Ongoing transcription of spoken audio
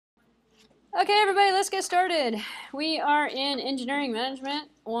Okay, everybody, let's get started. We are in Engineering Management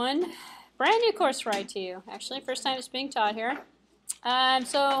 1, brand new course for ITU. Actually, first time it's being taught here.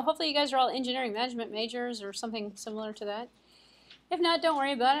 So hopefully you guys are all engineering management majors or something similar to that. If not, don't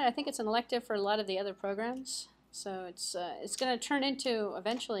worry about it. I think it's an elective for a lot of the other programs. So it's going to turn into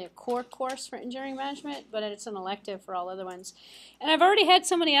eventually a core course for engineering management, but it's an elective for all other ones. And I've already had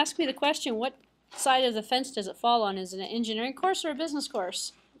somebody ask me the question, what side of the fence does it fall on? Is it an engineering course or a business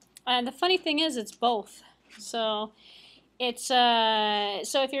course? And the funny thing is, it's both. So it's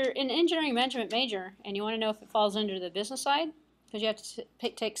so if you're an engineering management major and you want to know if it falls under the business side, because you have to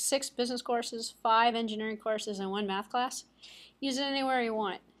take 6 business courses, 5 engineering courses, and 1 math class. Use it anywhere you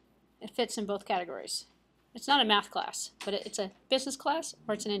want. It fits in both categories. It's not a math class, but it's a business class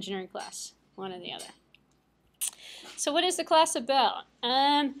or it's an engineering class, one or the other. So what is the class about?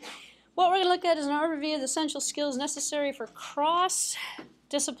 What we're going to look at is an overview of the essential skills necessary for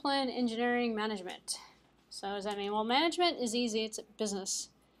cross-discipline engineering management. So what does that mean? Well, management is easy. It's business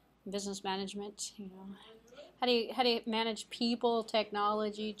management. You know, how do you manage people,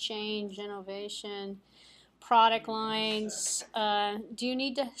 technology, change, innovation, product lines? Do you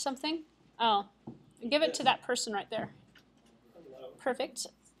need something? Oh, give it to that person right there. Perfect.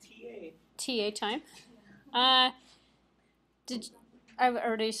 TA time. I've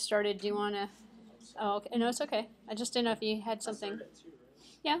already started. Do you want to? Oh, okay. No, it's okay. I just didn't know if you had something.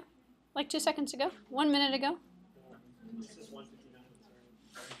 Yeah, like 2 seconds ago, 1 minute ago.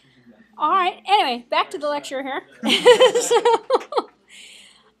 All right. Anyway, back to the lecture here.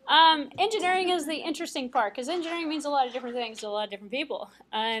 Engineering is the interesting part because engineering means a lot of different things to a lot of different people,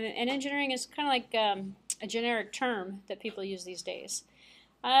 and engineering is kind of like a generic term that people use these days.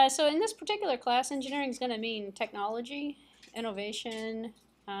 So in this particular class, engineering is going to mean technology, innovation,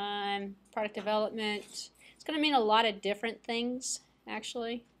 product development. It's going to mean a lot of different things,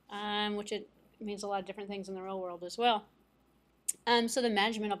 actually, which it means a lot of different things in the real world as well. So the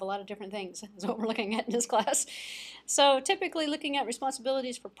management of a lot of different things is what we're looking at in this class. So typically looking at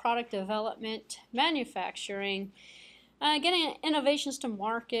responsibilities for product development, manufacturing, getting innovations to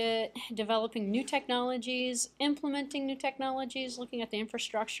market, developing new technologies, implementing new technologies, looking at the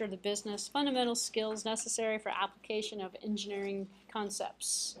infrastructure of the business, fundamental skills necessary for application of engineering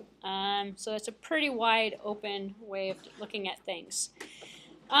concepts. So it's a pretty wide open way of looking at things.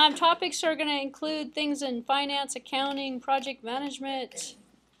 Topics are going to include things in finance, accounting, project management,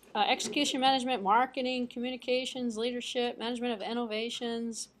 execution management, marketing, communications, leadership, management of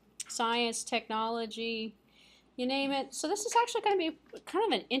innovations, science, technology, you name it. So this is actually going to be kind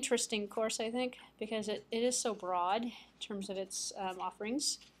of an interesting course, I think, because it is so broad in terms of its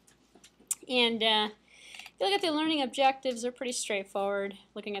offerings. And if you look at the learning objectives, they're pretty straightforward,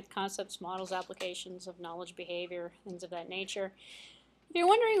 looking at the concepts, models, applications of knowledge, behavior, things of that nature. If you're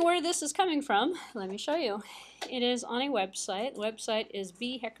wondering where this is coming from, let me show you. It is on a website. The website is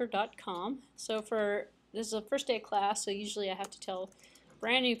bhecker.com. So this is a first day class, so usually I have to tell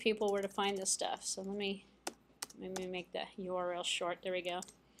brand new people where to find this stuff. So let me make the URL short. There we go.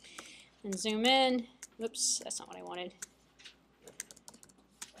 And zoom in. Whoops, that's not what I wanted.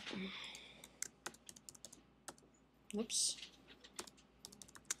 Oops.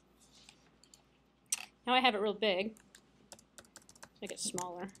 Now I have it real big. Make it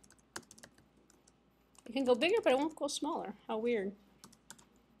smaller. It can go bigger, but it won't go smaller. How weird.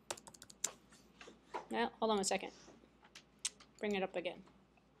 Well, hold on a second. Bring it up again.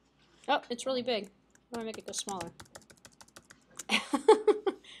 Oh, it's really big. I want to make it go smaller.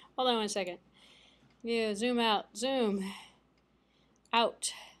 Hold on 1 second. View, zoom out, zoom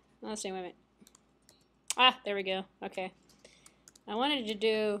out. Let's see, wait a minute. Ah, there we go. Okay. I wanted to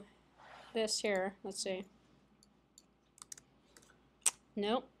do this here. Let's see.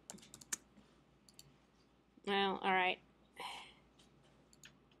 Nope. Well, all right.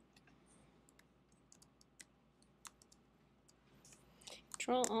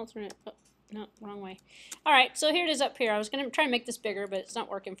 Control alternate. Oh, no, wrong way. All right, so here it is up here. I was going to try to make this bigger, but it's not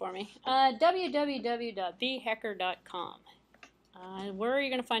working for me. www.bhecker.com. Where are you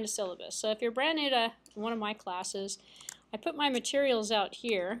going to find a syllabus? So if you're brand new to one of my classes, I put my materials out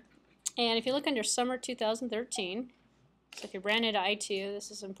here. And if you look under Summer 2013, so if you're brand new to ITU,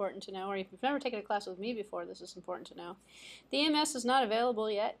 this is important to know, or if you've never taken a class with me before, this is important to know. The EMS is not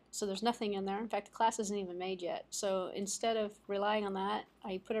available yet, so there's nothing in there. In fact, the class isn't even made yet. So instead of relying on that,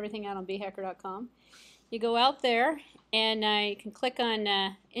 I put everything out on bhecker.com. You go out there, and you can click on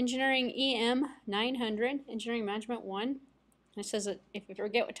Engineering EM 900, Engineering Management 1. It says that if you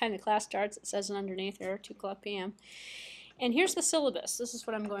forget what time the class starts, it says it underneath there, 2 o'clock p.m. And here's the syllabus. This is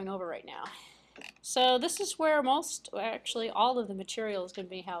what I'm going over right now. So this is where actually all of the material is going to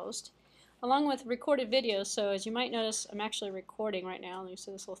be housed. along with recorded videos. So as you might notice, I'm actually recording right now. You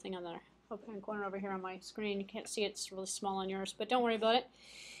see this little thing on the right-hand corner over here on my screen. You can't see it, it's really small on yours, but don't worry about it.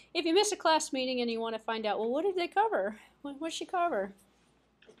 If you miss a class meeting and you want to find out, well, what did they cover? What did she cover?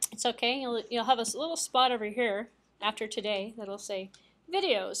 It's okay. You'll have a little spot over here after today that'll say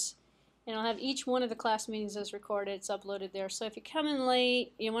videos. And it'll have each one of the class meetings as recorded. It's uploaded there. So if you come in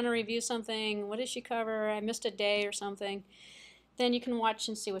late, you want to review something, what did she cover? I missed a day or something. Then you can watch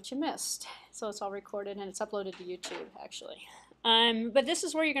and see what you missed. So it's all recorded and it's uploaded to YouTube, actually. But this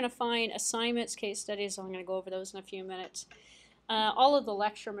is where you're going to find assignments, case studies. I'm going to go over those in a few minutes. All of the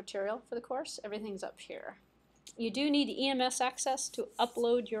lecture material for the course, everything's up here. You do need EMS access to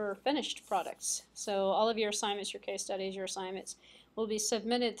upload your finished products. So all of your assignments, your case studies, your assignments will be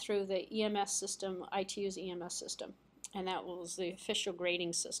submitted through the EMS system, ITU's EMS system. And that was the official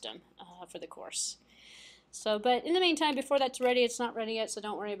grading system for the course. So, but in the meantime, before that's ready, it's not ready yet, so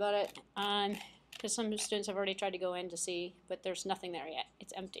don't worry about it. Because some students have already tried to go in to see, but there's nothing there yet.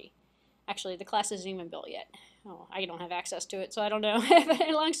 It's empty. Actually, the class isn't even built yet. Oh, I don't have access to it, so I don't know.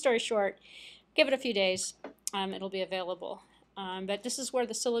 Long story short, give it a few days. It'll be available. But this is where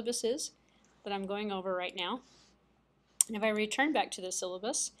the syllabus is that I'm going over right now. And if I return back to the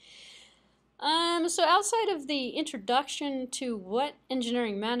syllabus, so outside of the introduction to what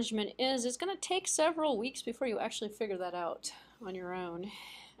engineering management is, it's going to take several weeks before you actually figure that out on your own.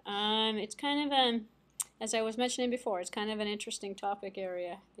 It's kind of as I was mentioning before, it's kind of an interesting topic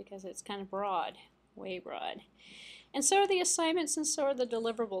area because it's kind of broad, way broad. And so are the assignments and so are the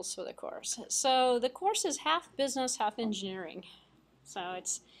deliverables for the course. So the course is half business, half engineering. So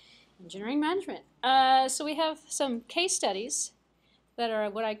it's engineering management. So we have some case studies that are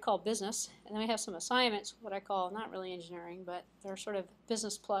what I call business, and then we have some assignments, what I call not really engineering, but they're sort of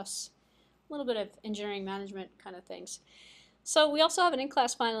business plus a little bit of engineering management kind of things. So we also have an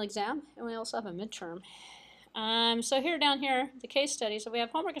in-class final exam, and we also have a midterm. So here down here, the case studies, so we have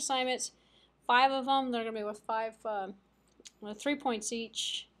homework assignments, 5 of them. They're going to be with 3 points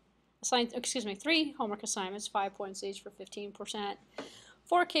each. 3 homework assignments, 5 points each for 15%.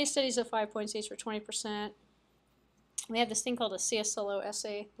 4 case studies of 5 points each for 20%. We have this thing called a CSLO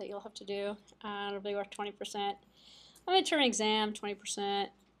essay that you'll have to do. It'll be worth 20%. A midterm exam, 20%,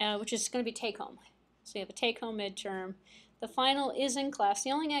 which is going to be take-home. So you have a take-home midterm. The final is in class.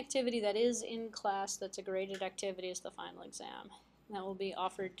 The only activity that is in class that's a graded activity is the final exam. And that will be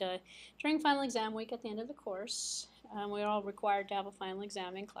offered during final exam week at the end of the course. We're all required to have a final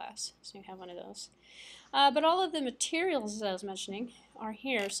exam in class, so you have one of those. But all of the materials, as I was mentioning, are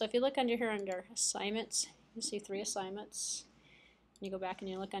here. So if you look under here under assignments, you see 3 assignments. You go back and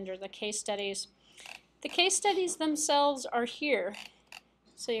you look under the case studies. The case studies themselves are here.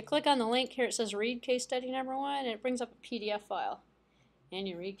 So you click on the link here, it says read case study number 1, and it brings up a PDF file. And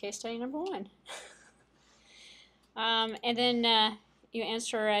you read case study number 1. And then you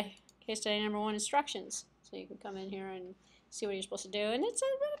answer case study number 1 instructions. So you can come in here and see what you're supposed to do. And it's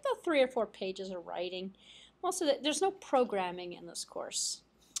about 3 or 4 pages of writing. Also, there's no programming in this course.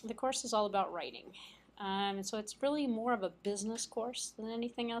 The course is all about writing. And so it's really more of a business course than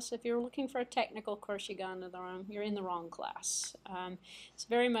anything else. If you're looking for a technical course, you're in the wrong class. It's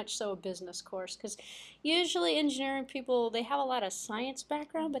very much so a business course because usually engineering people, they have a lot of science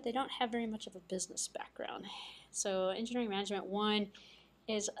background, but they don't have very much of a business background. So engineering management 1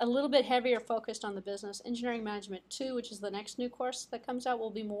 is a little bit heavier focused on the business. Engineering management 2, which is the next new course that comes out, will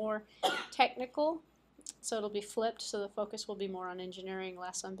be more technical. So it'll be flipped, so the focus will be more on engineering,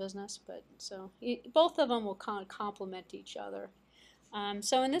 less on business. But so both of them will kind of complement each other.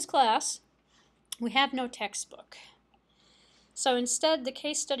 So in this class, we have no textbook. So instead, the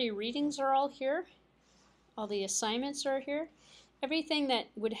case study readings are all here. All the assignments are here. Everything that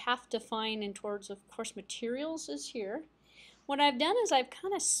would have to find in towards, of course, materials is here. What I've done is I've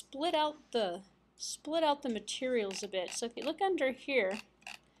kind of split out the materials a bit. So if you look under here,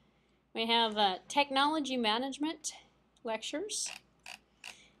 we have technology management lectures,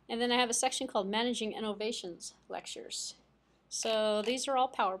 and then I have a section called managing innovations lectures. So these are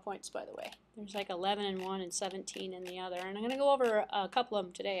all PowerPoints, by the way. There's like 11 in one and 17 in the other, and I'm going to go over a couple of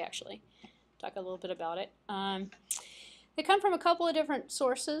them today, actually. Talk a little bit about it. They come from a couple of different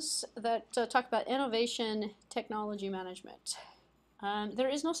sources that talk about innovation technology management. There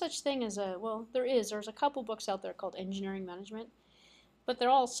is no such thing as there's a couple books out there called engineering management, but they're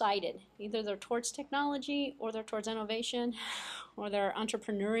all cited. Either they're towards technology, or they're towards innovation, or they're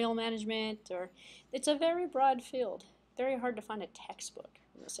entrepreneurial management, or it's a very broad field. Very hard to find a textbook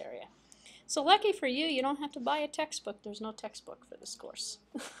in this area. So lucky for you, you don't have to buy a textbook. There's no textbook for this course.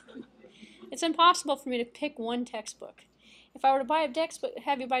 It's impossible for me to pick one textbook. If I were to buy a textbook,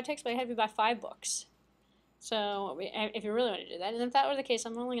 have you buy a textbook, I'd have you buy 5 books. So if you really want to do that, and if that were the case,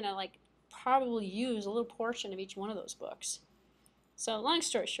 I'm only going to like probably use a little portion of each one of those books. So long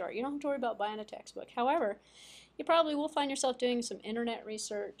story short, you don't have to worry about buying a textbook. However, you probably will find yourself doing some internet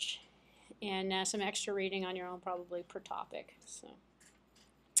research and some extra reading on your own, probably per topic.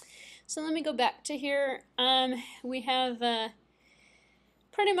 So let me go back to here. We have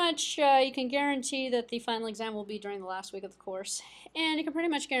pretty much, you can guarantee that the final exam will be during the last week of the course. And you can pretty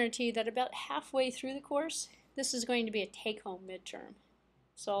much guarantee that about halfway through the course, this is going to be a take-home midterm.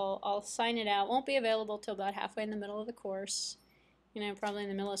 So I'll sign it out. Won't be available till about halfway in the middle of the course. You know, probably in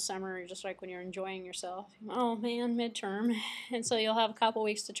the middle of summer, just like when you're enjoying yourself. Oh man, midterm. And so you'll have a couple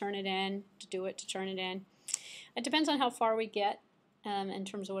weeks to turn it in, to turn it in. It depends on how far we get in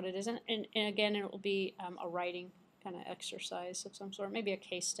terms of what it is. And again, it will be a writing kind of exercise of some sort, maybe a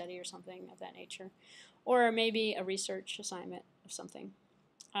case study or something of that nature, or maybe a research assignment of something.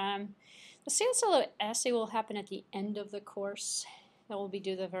 The CSLO essay will happen at the end of the course. That will be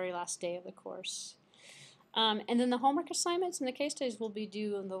due the very last day of the course. And then the homework assignments and the case studies will be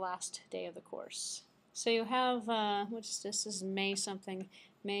due on the last day of the course. So you have, what's this? This is May something.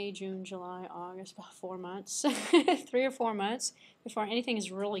 May, June, July, August, about 4 months. 3 or 4 months before anything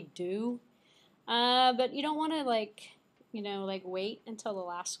is really due. But you don't want to wait until the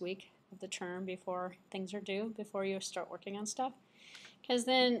last week of the term before things are due, before you start working on stuff. Because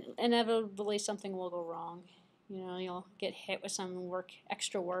then inevitably something will go wrong. You know, you'll get hit with some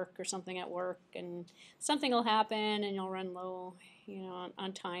extra work or something at work, and something will happen and you'll run low,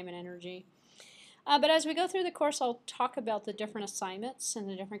 on time and energy. But as we go through the course, I'll talk about the different assignments and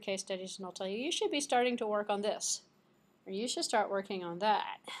the different case studies, and I'll tell you, you should be starting to work on this, or you should start working on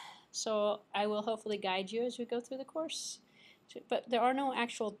that. So I will hopefully guide you as we go through the course. But there are no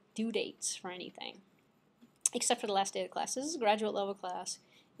actual due dates for anything, except for the last day of the class. This is a graduate level class.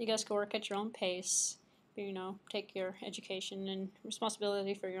 You guys can work at your own pace, take your education and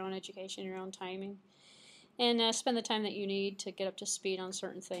responsibility for your own education, your own timing, and spend the time that you need to get up to speed on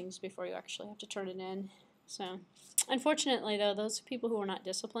certain things before you actually have to turn it in. So, unfortunately, though, those people who are not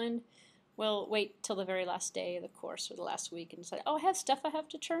disciplined will wait till the very last day of the course or the last week and say, oh, I have stuff I have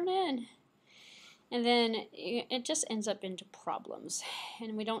to turn in. And then it just ends up into problems.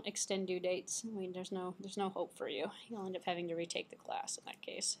 And we don't extend due dates. I mean, there's no hope for you. You'll end up having to retake the class in that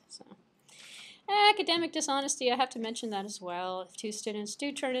case. So, academic dishonesty, I have to mention that as well. If 2 students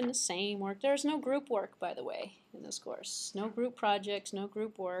do turn in the same work, there's no group work, by the way, in this course. No group projects, no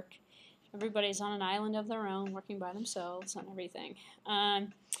group work. Everybody's on an island of their own, working by themselves on everything.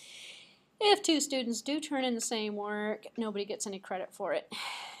 If 2 students do turn in the same work, nobody gets any credit for it.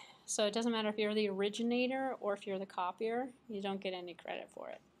 So it doesn't matter if you're the originator or if you're the copier, you don't get any credit for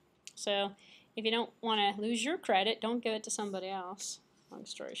it. So if you don't want to lose your credit, don't give it to somebody else, long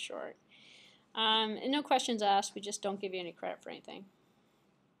story short. And no questions asked, we just don't give you any credit for anything.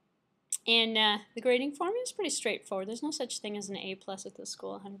 And the grading formula is pretty straightforward. There's no such thing as an A+ at this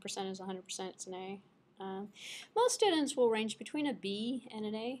school. 100% is 100%, it's an A. Most students will range between a B and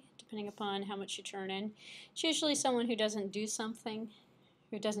an A, depending upon how much you turn in. It's usually someone who doesn't do something,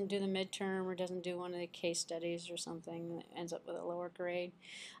 who doesn't do the midterm or doesn't do one of the case studies or something that ends up with a lower grade.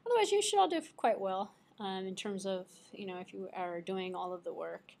 Otherwise, you should all do quite well in terms of, if you are doing all of the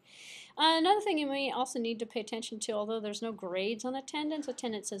work. Another thing you may also need to pay attention to, although there's no grades on attendance,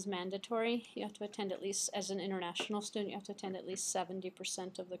 attendance is mandatory. You have to attend at least, as an international student, you have to attend at least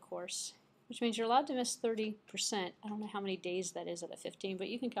 70% of the course, which means you're allowed to miss 30%. I don't know how many days that is out of 15, but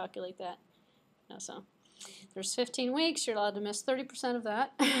you can calculate that. So there's 15 weeks, you're allowed to miss 30% of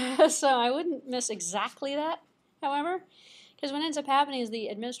that. So I wouldn't miss exactly that, however, because what ends up happening is the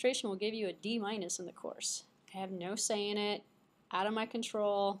administration will give you a D- in the course. I have no say in it, out of my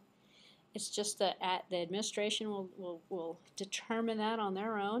control. It's just that the administration will determine that on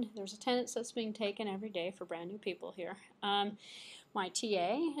their own. There's attendance that's being taken every day for brand new people here. My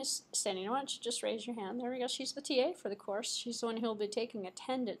TA is standing. Why don't you just raise your hand? There we go. She's the TA for the course. She's the one who will be taking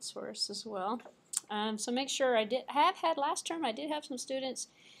attendance for us as well. So make sure last term I did have some students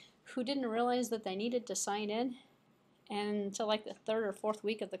who didn't realize that they needed to sign in until like the 3rd or 4th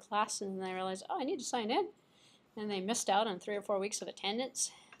week of the class, and then they realized, oh, I need to sign in. And they missed out on 3 or 4 weeks of attendance.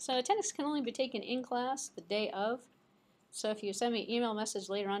 So attendance can only be taken in class the day of. So if you send me an email message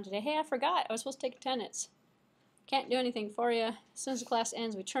later on today, hey, I forgot, I was supposed to take attendance. Can't do anything for you. As soon as the class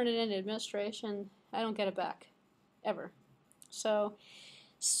ends, we turn it into administration. I don't get it back, ever. So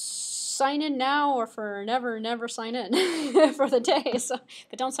sign in now or for never sign in for the day. So,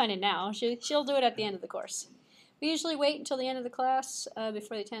 but don't sign in now. She'll do it at the end of the course. We usually wait until the end of the class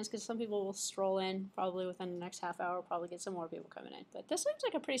before the attendance because some people will stroll in probably within the next half hour, probably get some more people coming in. But this seems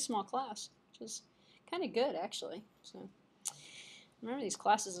like a pretty small class, which is kind of good actually. So remember these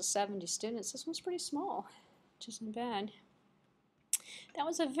classes of 70 students, this one's pretty small, which isn't bad. That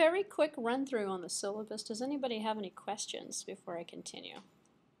was a very quick run through on the syllabus. Does anybody have any questions before I continue?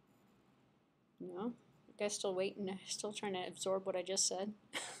 No? You guys still waiting, still trying to absorb what I just said?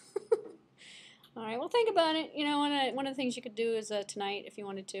 All right, well, think about it. You know, one of the things you could do is tonight, if you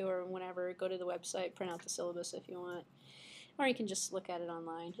wanted to, or whenever, go to the website, print out the syllabus if you want. Or you can just look at it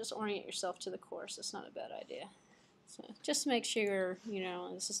online. Just orient yourself to the course. It's not a bad idea. So just make sure, you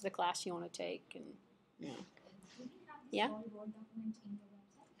know, this is the class you want to take. And, you know. Yeah?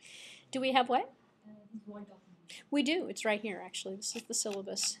 Do we have what? We do. It's right here, actually. This is the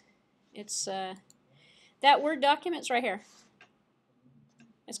syllabus. It's that Word document's right here.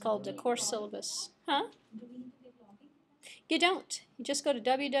 It's called the course syllabus. Huh? You don't. You just go to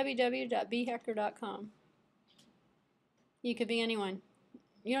www.bhacker.com. You could be anyone.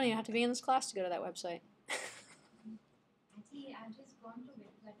 You don't even have to be in this class to go to that website. Actually, I've just gone to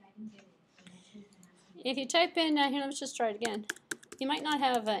it, but I didn't get it. If you type in, here, let's just try it again. You might not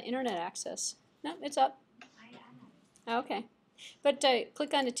have internet access. No, it's up. I have it. Okay. But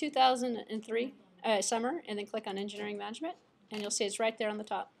click on the 2003 summer, and then click on engineering management, and you'll see it's right there on the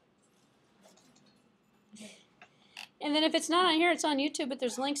top. And then if it's not on here, it's on YouTube, but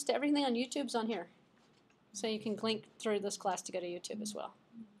there's links to everything on YouTube's on here. So you can link through this class to go to YouTube as well.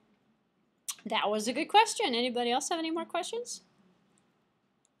 That was a good question. Anybody else have any more questions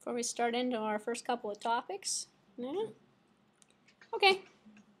before we start into our first couple of topics? No? Okay.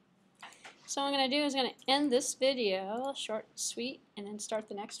 So what I'm going to do is going to end this video, short and sweet, and then start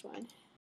the next one.